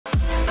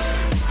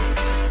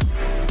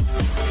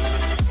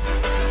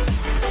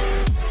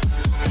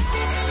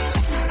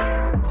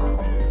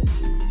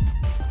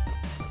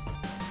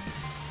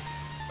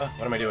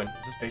doing?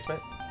 Is this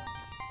basement?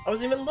 I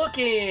wasn't even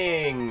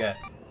looking! I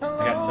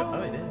got so...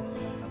 Oh, it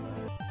is.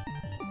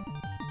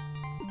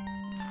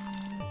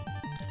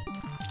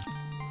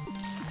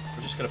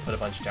 We're just gonna put a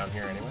bunch down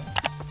here anyway.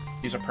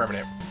 These are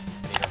permanent.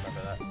 I need to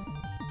remember that.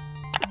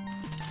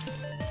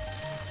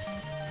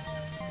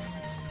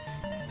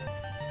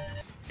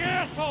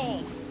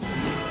 Assholes!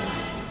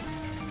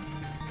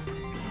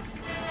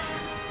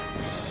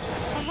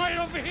 I'm right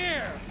over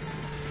here!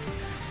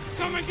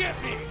 Come and get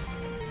me!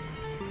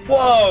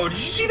 Whoa! Did you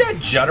see that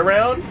jut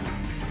around?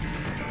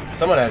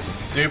 Someone has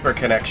super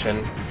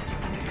connection.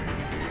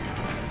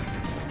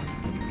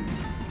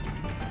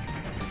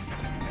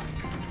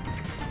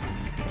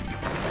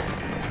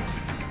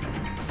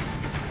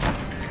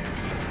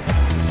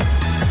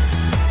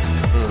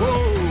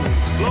 Whoa!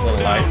 Slow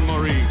down,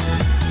 Maurice!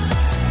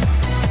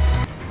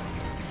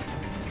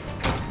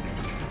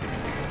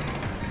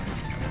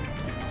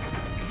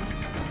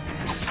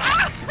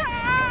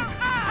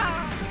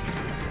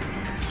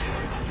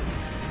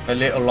 A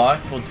little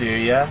life will do,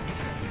 yeah?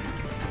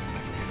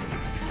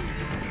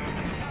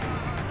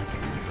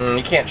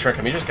 You can't trick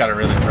him, you just gotta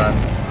really run.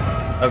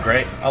 Oh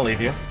great, I'll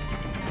leave you.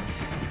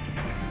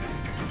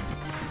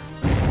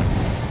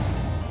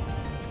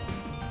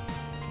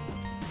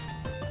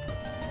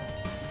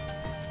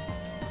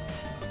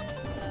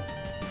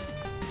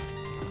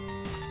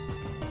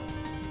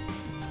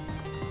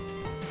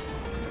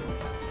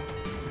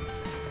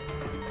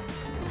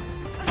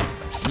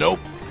 Nope.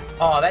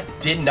 Oh, that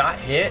did not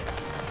hit?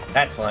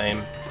 That's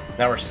lame.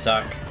 Now we're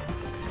stuck.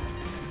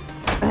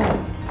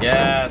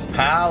 Yes,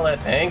 pallet.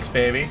 Thanks,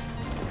 baby.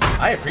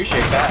 I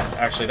appreciate that.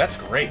 Actually, that's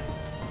great.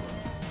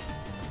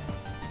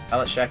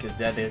 Pallet Shack is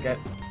dead. They'll get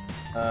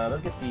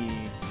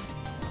the...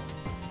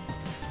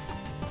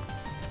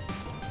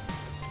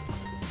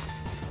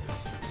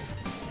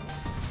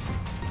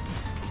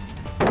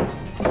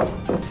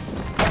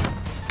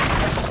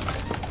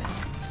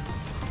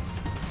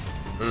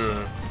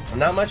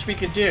 Not much we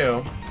could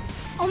do.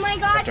 Oh my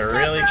god, to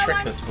really trick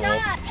this fool.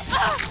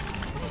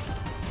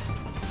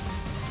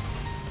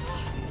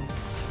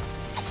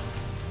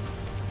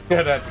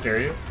 Did that scare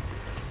you?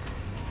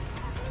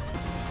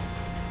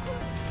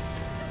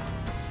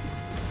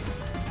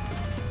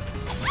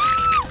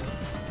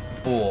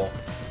 Cool.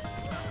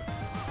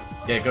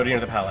 Yeah, go near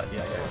the pallet.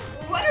 Yeah.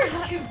 What are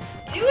you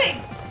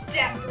doing,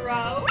 step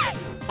bro?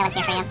 No one's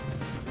here for you.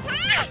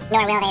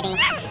 Nor will they be.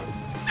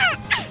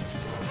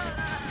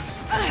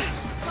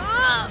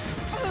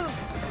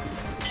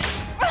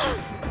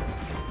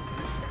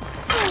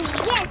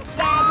 Yes,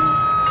 Daddy.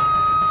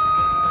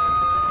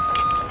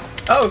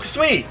 Oh,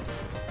 sweet.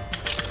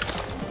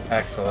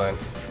 Excellent.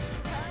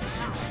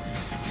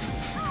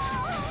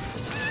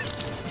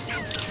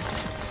 Yes.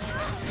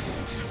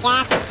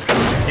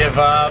 Give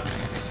up.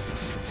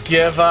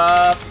 Give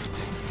up.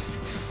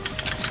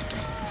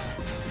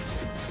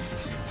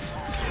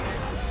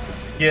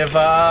 Give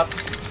up.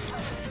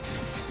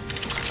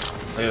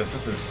 Look at this.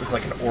 This is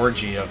like an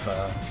orgy of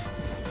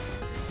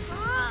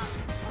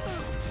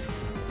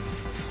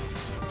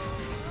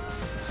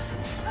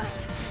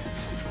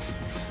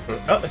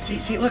Oh,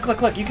 see, look.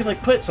 You can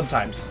like put it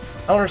sometimes.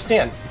 I don't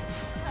understand.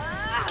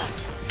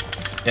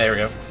 Yeah, there we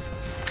go.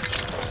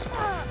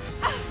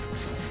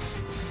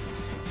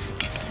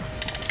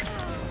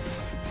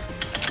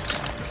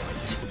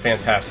 It's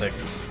fantastic.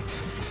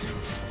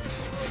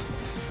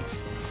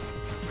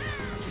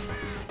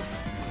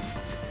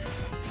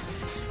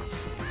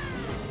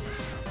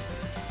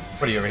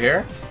 What are you over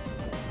here?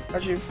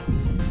 How'd you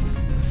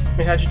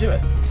do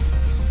it?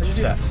 How'd you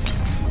do that?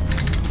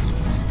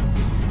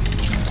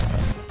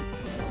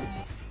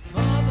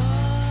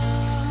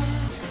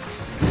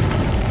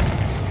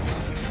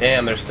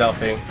 Damn, they're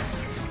stealthy.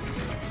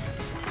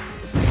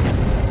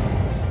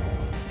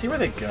 See where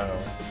they go.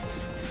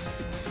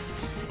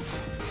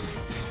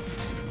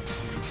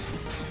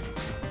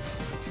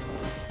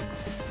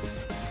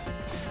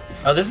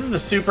 Oh, this is the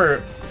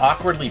super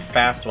awkwardly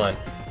fast one.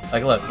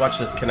 Like, look, watch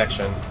this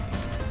connection.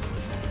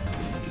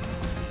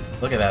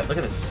 Look at that. Look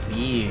at the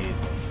speed.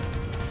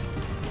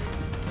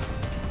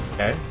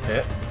 Okay,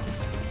 hit.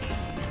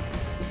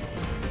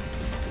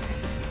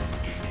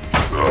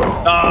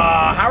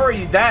 Ah, how are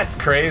you? That's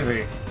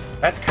crazy.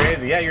 That's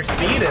crazy. Yeah, your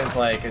speed is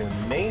like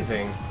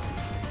amazing.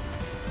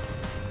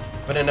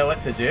 Wouldn't know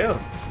what to do.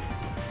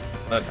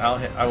 But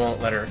I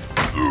won't let her.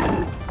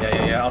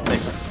 Yeah, I'll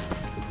take her.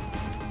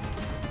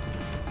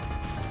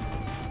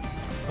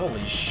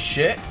 Holy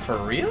shit, for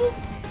real?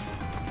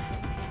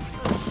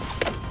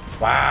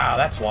 Wow,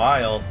 that's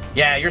wild.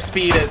 Yeah, your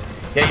speed is...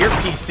 Yeah, you're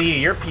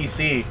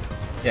PC.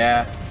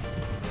 Yeah.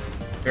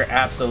 You're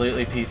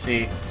absolutely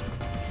PC.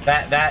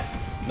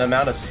 The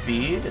amount of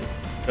speed is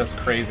just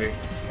crazy.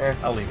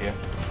 I'll leave you.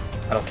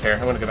 I don't care.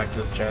 I want to go back to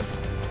this gen.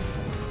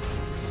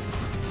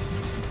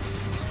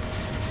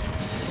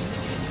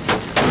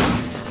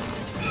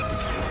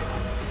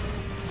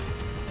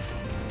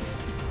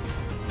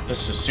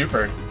 This is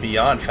super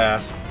beyond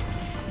fast.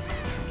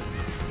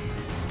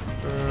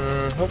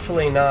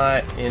 Hopefully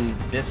not in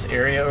this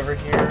area over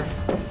here.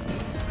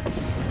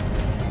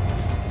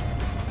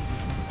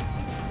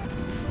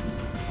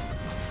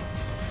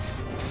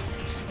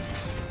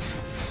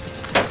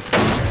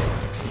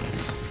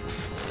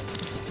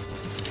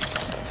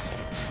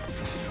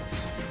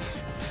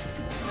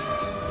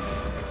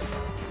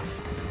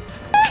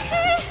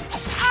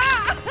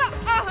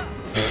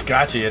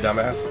 Gotcha, you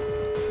dumbass.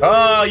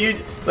 Oh, you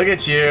look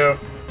at you.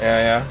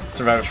 Yeah,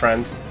 survivor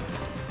friends.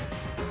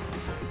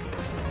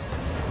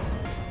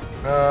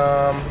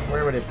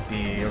 Where would it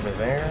be? Over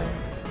there?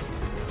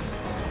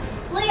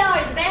 Leo,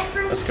 the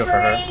bathroom's Let's go free. for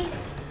her.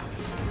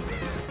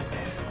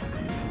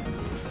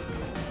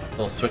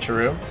 Little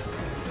switcheroo.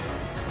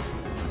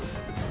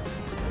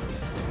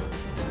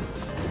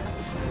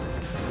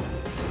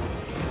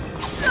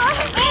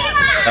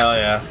 Hell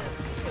yeah.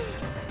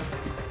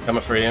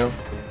 Coming for you.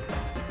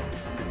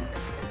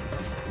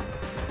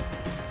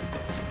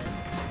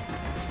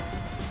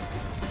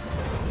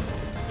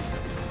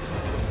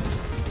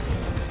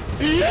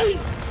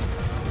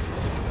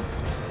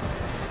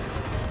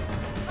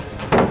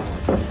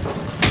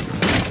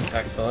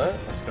 Excellent.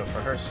 Let's go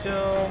for her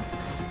still.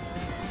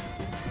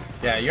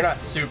 Yeah, you're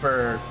not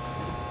super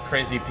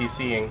crazy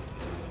PCing.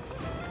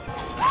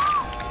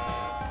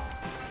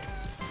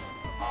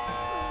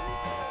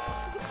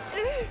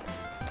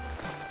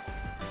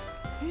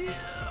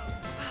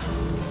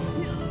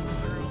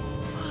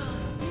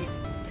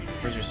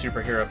 Where's your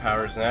superhero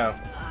powers now?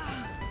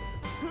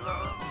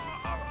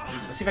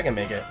 Let's see if I can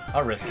make it.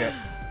 I'll risk it.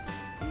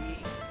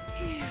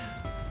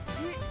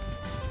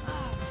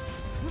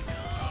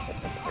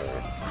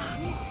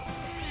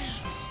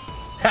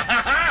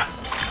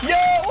 Yo,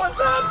 what's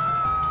up,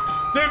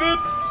 David?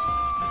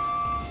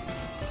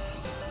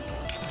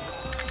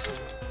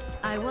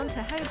 I want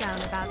a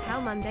hoedown about how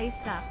Mondays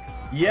suck.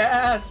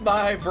 Yes,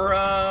 my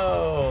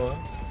bro.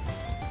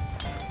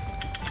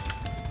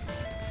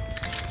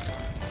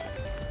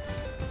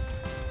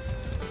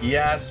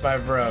 Yes, my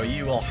bro,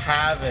 you will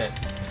have it.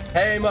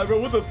 Hey, my bro,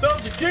 with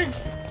 1,000 king,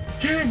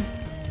 king,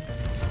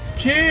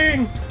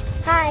 king.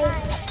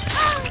 Hi.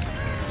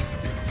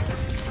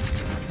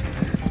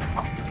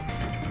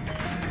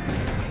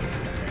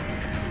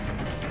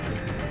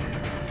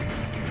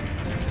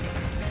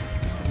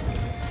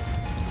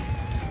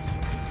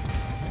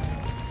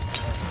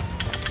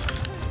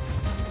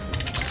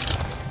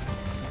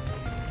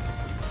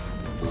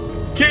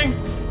 King!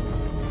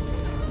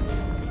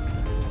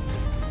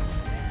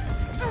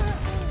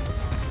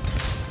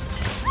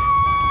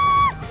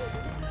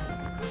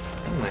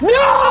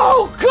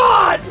 No,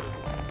 God!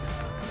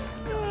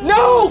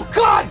 No,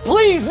 God,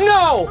 please,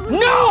 no!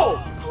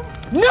 No!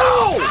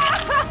 No! You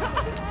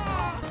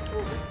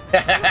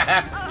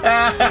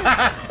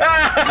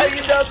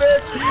know,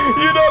 bitch!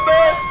 You know,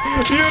 bitch!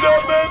 You know,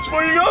 bitch!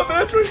 Where you go,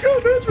 bitch? Where you go,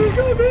 bitch? Where you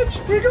go, bitch?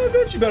 Where you go,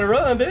 bitch? You better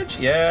run, bitch!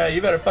 Yeah,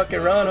 you better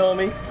fucking run,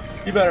 homie.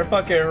 You better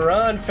fucking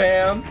run,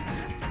 fam.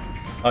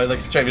 Oh, he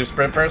likes to try to do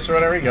sprint burst or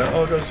whatever. You go,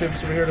 oh, go super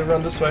here to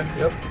run this way.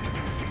 Yep.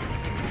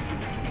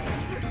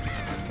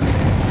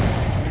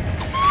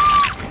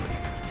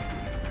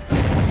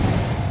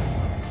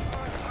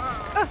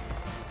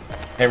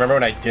 Hey, remember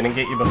when I didn't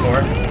get you before?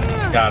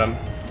 Got him.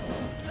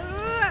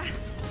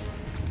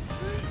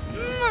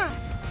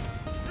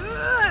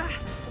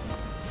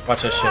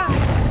 Watch this shit.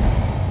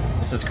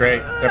 This is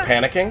great. They're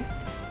panicking.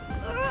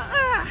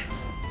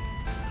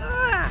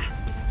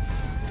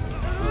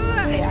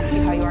 They ask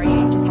you how you are,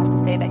 you just have to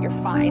say that you're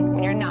fine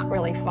when you're not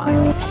really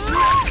fine.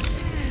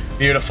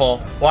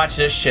 Beautiful. Watch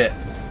this shit.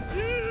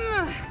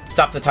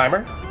 Stop the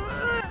timer.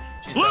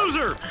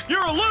 Loser!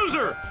 You're a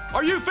loser!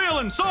 Are you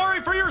feeling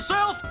sorry for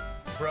yourself?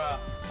 Bruh,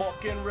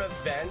 fucking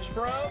revenge,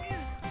 bro.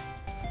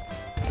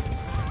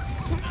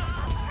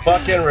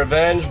 Fucking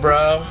revenge,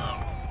 bro.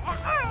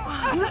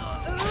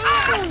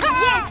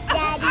 Yes,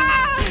 Daddy.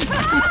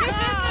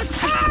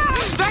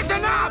 That's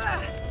enough!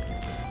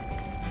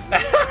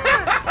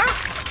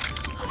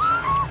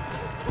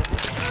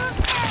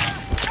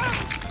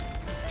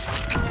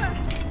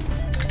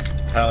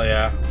 Hell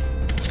yeah.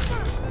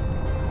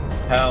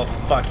 Hell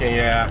fucking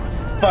yeah.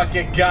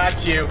 Fucking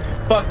got you.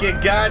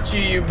 Fucking got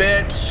you, you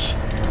bitch.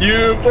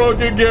 You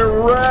fucking get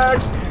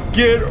wrecked.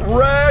 Get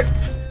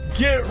wrecked.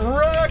 Get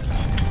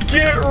wrecked.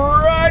 Get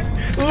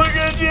wrecked. Look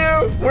at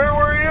you. Where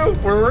were you?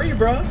 Where were you,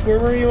 bro? Where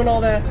were you and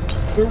all that?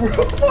 Where were you?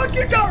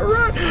 Fucking got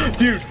wrecked.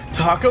 Dude,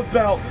 talk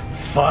about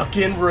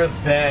fucking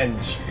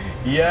revenge.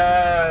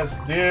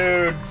 Yes,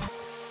 dude.